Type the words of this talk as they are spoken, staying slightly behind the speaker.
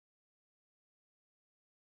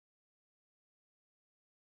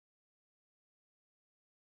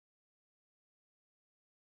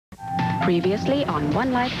Previously on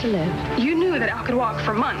One Life to Live. You knew that Al could walk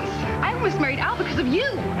for months. I almost married Al because of you.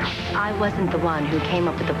 I wasn't the one who came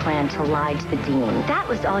up with the plan to lie to the dean. That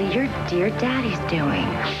was all your dear daddy's doing.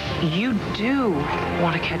 You do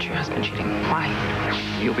want to catch your husband cheating. Why?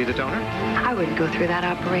 You'll be the donor? I wouldn't go through that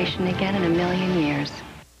operation again in a million years.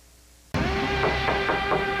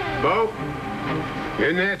 Bo,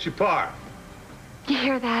 in at your par. You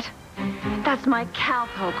hear that? That's my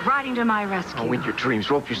cowpoke riding to my rescue. Oh, in your dreams.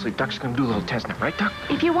 Roll up your sleeve. Duck's gonna do a little test now, right, Duck?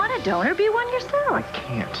 If you want a donor, be one yourself. I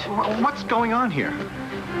can't. What's going on here?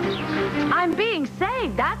 I'm being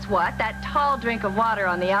saved, that's what. That tall drink of water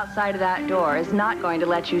on the outside of that door is not going to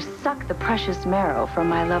let you suck the precious marrow from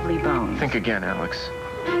my lovely bones. Think again, Alex.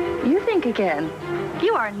 You think again.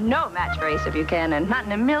 You are no match for Asa Buchanan. Not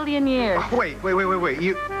in a million years. Oh, wait.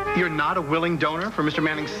 You're not a willing donor for Mr.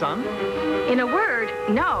 Manning's son? In a word,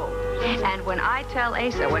 no. And when I tell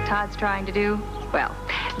Asa what Todd's trying to do, well,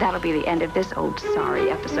 that'll be the end of this old sorry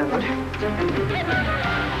episode.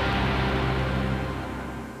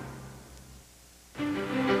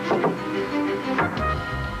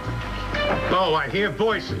 Oh, I hear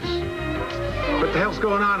voices. What the hell's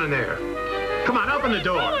going on in there? Come on, open the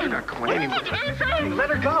door. You're not going anywhere. Let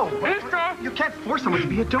her go. You can't force someone to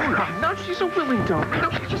be a donor. No, she's a willing donor.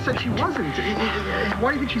 No, she just said she wasn't.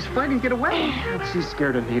 Why do you think she's fighting to get away? She's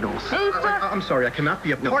scared of needles. I'm sorry, I cannot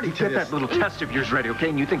be a party to Get this. that little test of yours ready, okay?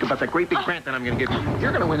 And you think about that great big grant that I'm going to give you.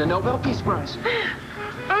 You're going to win the Nobel Peace Prize.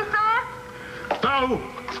 Bo,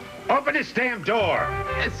 open this damn door.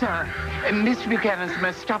 Sir, Mr. Buchanan's the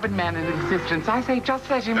most stubborn man in existence. I say just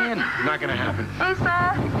let him in. Not going to happen.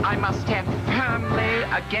 I must stand firmly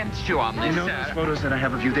against you on this, You know sir. those photos that I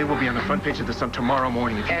have of you? They will be on the front page of the Sun tomorrow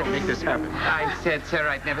morning if you don't make this happen. I said, sir,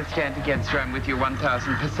 I'd never stand against you. I'm with you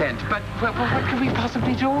 1,000%. But what can we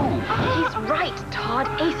possibly do? He's right, Todd.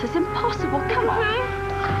 Ace is impossible. Come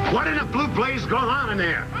on. What in the blue blaze is going on in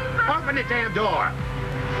there? Open the damn door.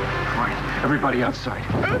 Quiet. Everybody outside.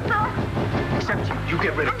 Except you. You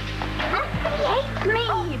get rid of him. He hates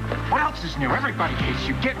me. What else is new? Everybody hates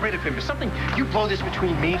you. Get rid of him. If something, you blow this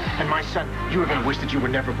between me and my son, you are going to wish that you were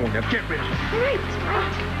never born. Now get rid of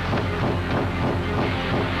him.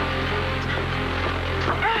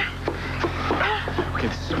 Okay,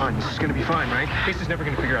 this is fine. This is going to be fine, right? Ace is never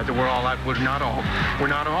going to figure out that we're all out. We're not all. We're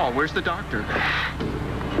not all. Where's the doctor?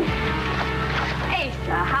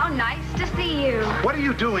 Asa, how nice to see you. What are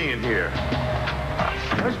you doing in here?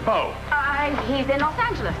 Where's Bo? He's in Los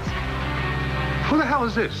Angeles. Who the hell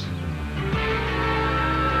is this?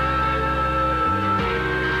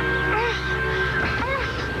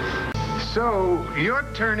 So, you're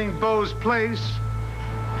turning Bo's place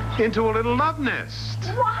into a little love nest.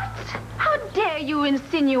 What? How dare you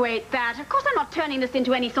insinuate that? Of course I'm not turning this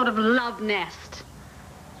into any sort of love nest.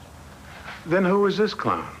 Then who is this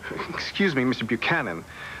clown? Excuse me, Mr. Buchanan.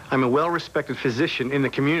 I'm a well-respected physician in the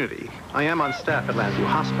community. I am on staff at Lansview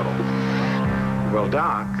Hospital. Well,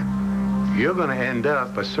 Doc, you're going to end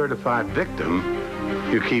up a certified victim.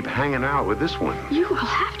 You keep hanging out with this one. You will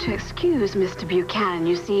have to excuse Mr. Buchanan.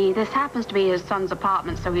 You see, this happens to be his son's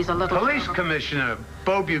apartment, so he's a little... Police Commissioner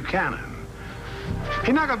Bo Buchanan.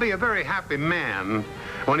 He's not going to be a very happy man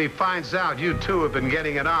when he finds out you two have been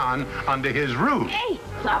getting it on under his roof. Hey,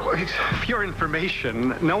 For your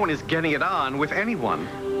information, no one is getting it on with anyone.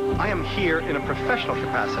 I am here in a professional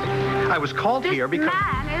capacity. I was called here because... This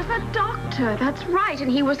man is a doctor, that's right,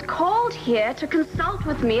 and he was called here to consult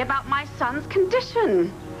with me about my son's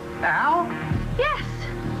condition. Al? Yes.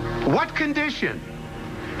 What condition?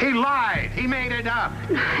 He lied. He made it up.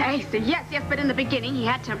 Asa, yes, but in the beginning he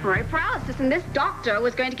had temporary paralysis, and this doctor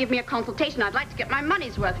was going to give me a consultation. I'd like to get my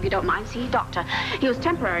money's worth, if you don't mind. See, doctor, he was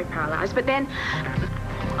temporarily paralyzed, but then...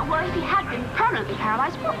 Well, if he had been permanently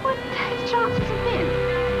paralyzed, what would his chances have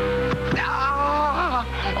been?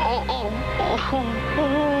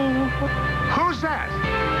 Who's that?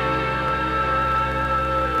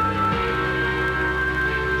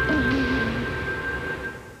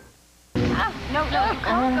 No, you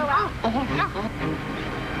can't go out.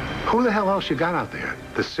 Who the hell else you got out there?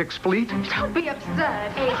 The Sixth Fleet? Don't be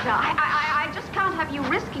absurd, Asa. I just can't have you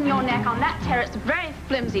risking your neck on that terrace, a very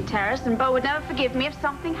flimsy terrace, and Bo would never forgive me if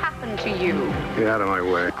something happened to you. Get out of my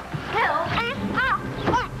way.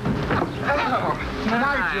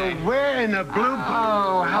 Nigel, where in the blue...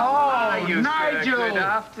 Oh, how are you, Nigel! sir? Good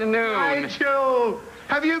afternoon. Nigel!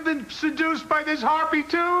 Have you been seduced by this harpy,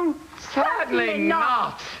 too? Certainly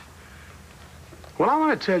not. Well, I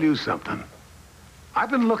want to tell you something.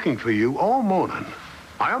 I've been looking for you all morning.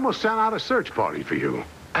 I almost sent out a search party for you.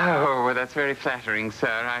 Oh, well, that's very flattering, sir.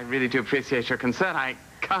 I really do appreciate your concern. I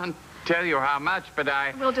can't tell you how much, but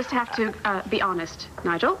We'll just have to be honest,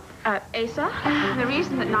 Nigel. Asa, the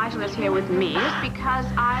reason that Nigel is here with me is because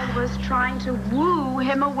I was trying to woo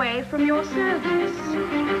him away from your service.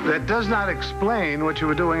 That does not explain what you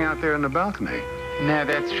were doing out there in the balcony. No,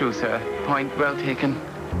 that's true, sir. Point well taken.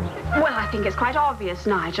 Well, I think it's quite obvious,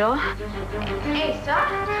 Nigel. Asa,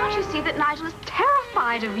 can't you see that Nigel is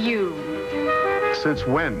terrified of you? Since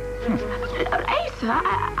when?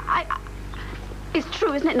 Asa, it's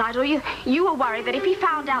true, isn't it, Nigel? You were worried that if he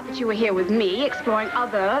found out that you were here with me, exploring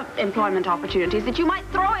other employment opportunities, that you might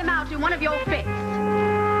throw him out in one of your fits.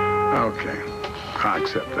 Okay, I'll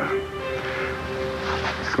accept that.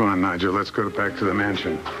 Come on, Nigel, let's go back to the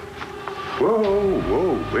mansion.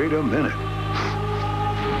 Whoa, wait a minute.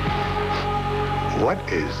 What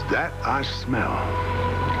is that I smell?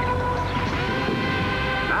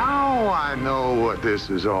 Now I know what this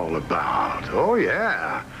is all about. Oh,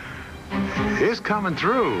 yeah. It's coming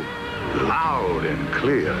through, loud and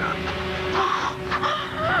clear.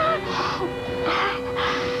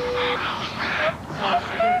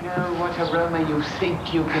 What aroma you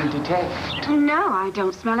think you can detect? No, I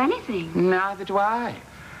don't smell anything. Neither do I.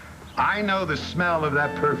 I know the smell of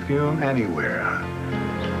that perfume anywhere.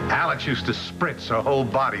 Alex used to spritz her whole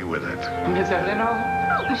body with it. Miss Eleanor?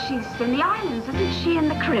 Oh, but she's in the islands, isn't she, in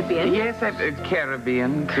the Caribbean? Yes,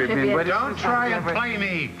 Caribbean. What Don't try and play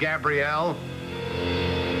me, Gabrielle.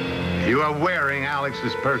 You are wearing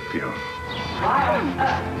Alex's perfume.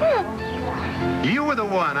 You were the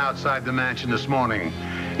one outside the mansion this morning.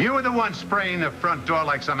 You were the one spraying the front door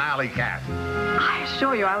like some alley cat. I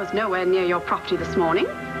assure you I was nowhere near your property this morning.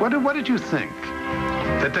 What did you think?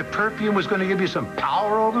 That the perfume was going to give you some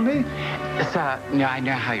power over me? Sir, no, I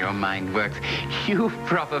know how your mind works. You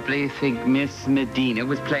probably think Miss Medina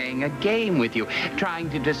was playing a game with you, trying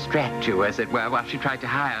to distract you, as it were, while she tried to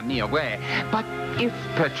hire me away. But if,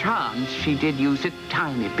 perchance, she did use a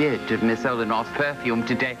tiny bit of Miss Eleanor's perfume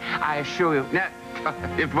today, I assure you, no,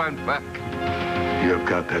 it won't work. You've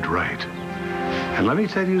got that right. And let me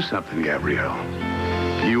tell you something, Gabrielle.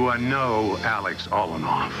 You are no Alex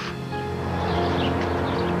Olenoff.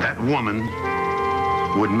 That woman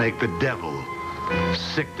would make the devil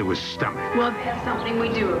sick to his stomach. Well, that's something we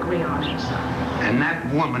do agree on, sir. And that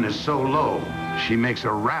woman is so low, she makes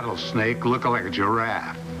a rattlesnake look like a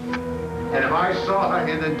giraffe. And if I saw her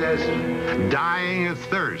in the desert, dying of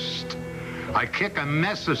thirst, I kick a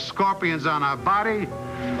mess of scorpions on her body,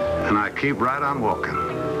 and I keep right on walking.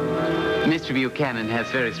 Mr. Buchanan has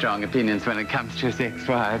very strong opinions when it comes to his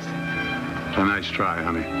ex-wives. A nice try,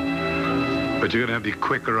 honey. But you're gonna have to be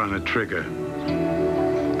quicker on the trigger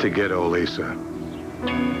to get old Asa.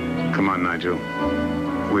 Come on, Nigel.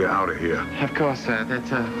 We're out of here. Of course, sir.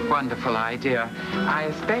 That's a wonderful idea. I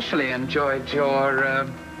especially enjoyed your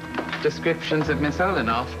descriptions of Miss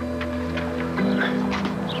Olenoff.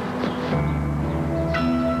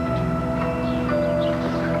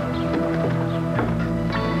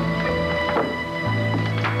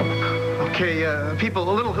 Okay, people,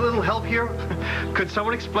 a little help here. Could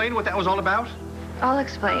someone explain what that was all about? I'll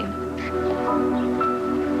explain.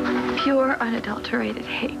 Pure, unadulterated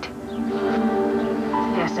hate.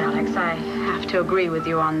 Yes, Alex, I have to agree with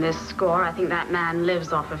you on this score. I think that man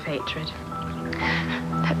lives off of hatred.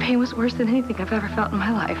 That pain was worse than anything I've ever felt in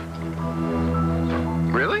my life.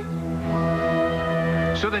 Really?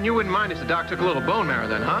 So then you wouldn't mind if the doc took a little bone marrow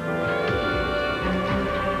then, huh?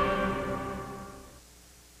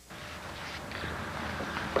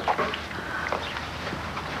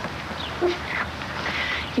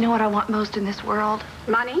 You know what I want most in this world?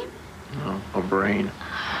 Money? No, a brain.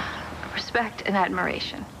 Respect and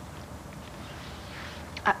admiration.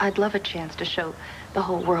 I'd love a chance to show the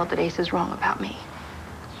whole world that Ace is wrong about me.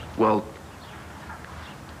 Well,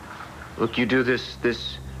 look, you do this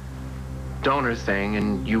donor thing,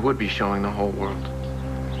 and you would be showing the whole world.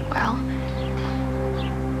 Well,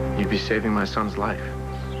 You'd be saving my son's life.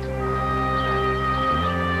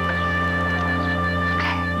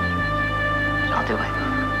 okay. I'll do it.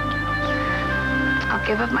 I'll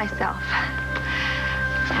give of myself.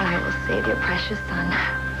 And I will save your precious son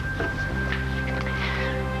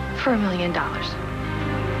for $1 million.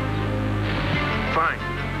 Fine.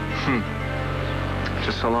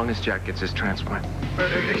 Just so long as Jack gets his transplant.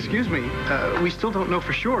 Excuse me, we still don't know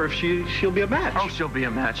for sure if she'll be a match. Oh, she'll be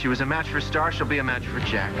a match. She was a match for Star. She'll be a match for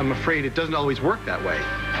Jack. I'm afraid it doesn't always work that way.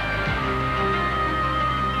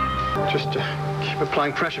 Just keep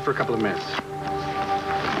applying pressure for a couple of minutes.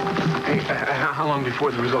 Hey, how long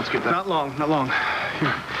before the results get back? Not long, not long.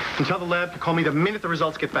 Here. And tell the lab to call me the minute the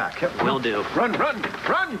results get back. Will do. Run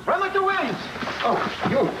like the wind! Oh,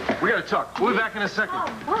 you. We gotta talk. We'll be back in a second. Oh,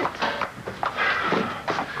 what?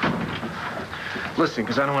 Listen,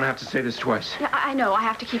 because I don't want to have to say this twice. Yeah, I know. I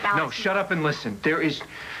have to keep Alex. No, shut up and listen.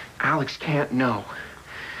 Alex can't know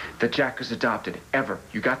that Jack was adopted, ever.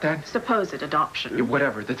 You got that? Supposed adoption. Yeah,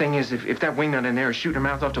 whatever. The thing is, if that wingnut in there is shooting her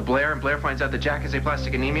mouth off to Blair, and Blair finds out that Jack has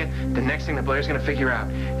aplastic anemia, the next thing that Blair's gonna figure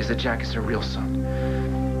out is that Jack is her real son.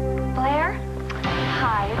 Blair?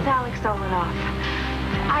 Hi, it's Alex Olanoff.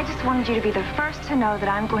 I just wanted you to be the first to know that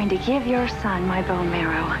I'm going to give your son my bone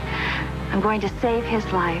marrow. I'm going to save his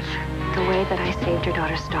life the way that I saved your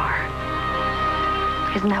daughter Star.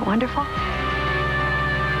 Isn't that wonderful?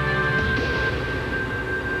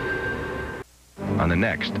 On the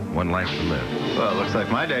next One Life to Live. Well, it looks like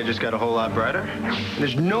my day just got a whole lot brighter.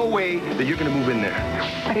 There's no way that you're gonna move in there.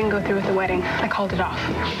 I didn't go through with the wedding. I called it off.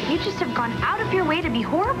 You just have gone out of your way to be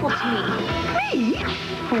horrible to me. Me?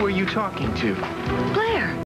 Who are you talking to? Blair,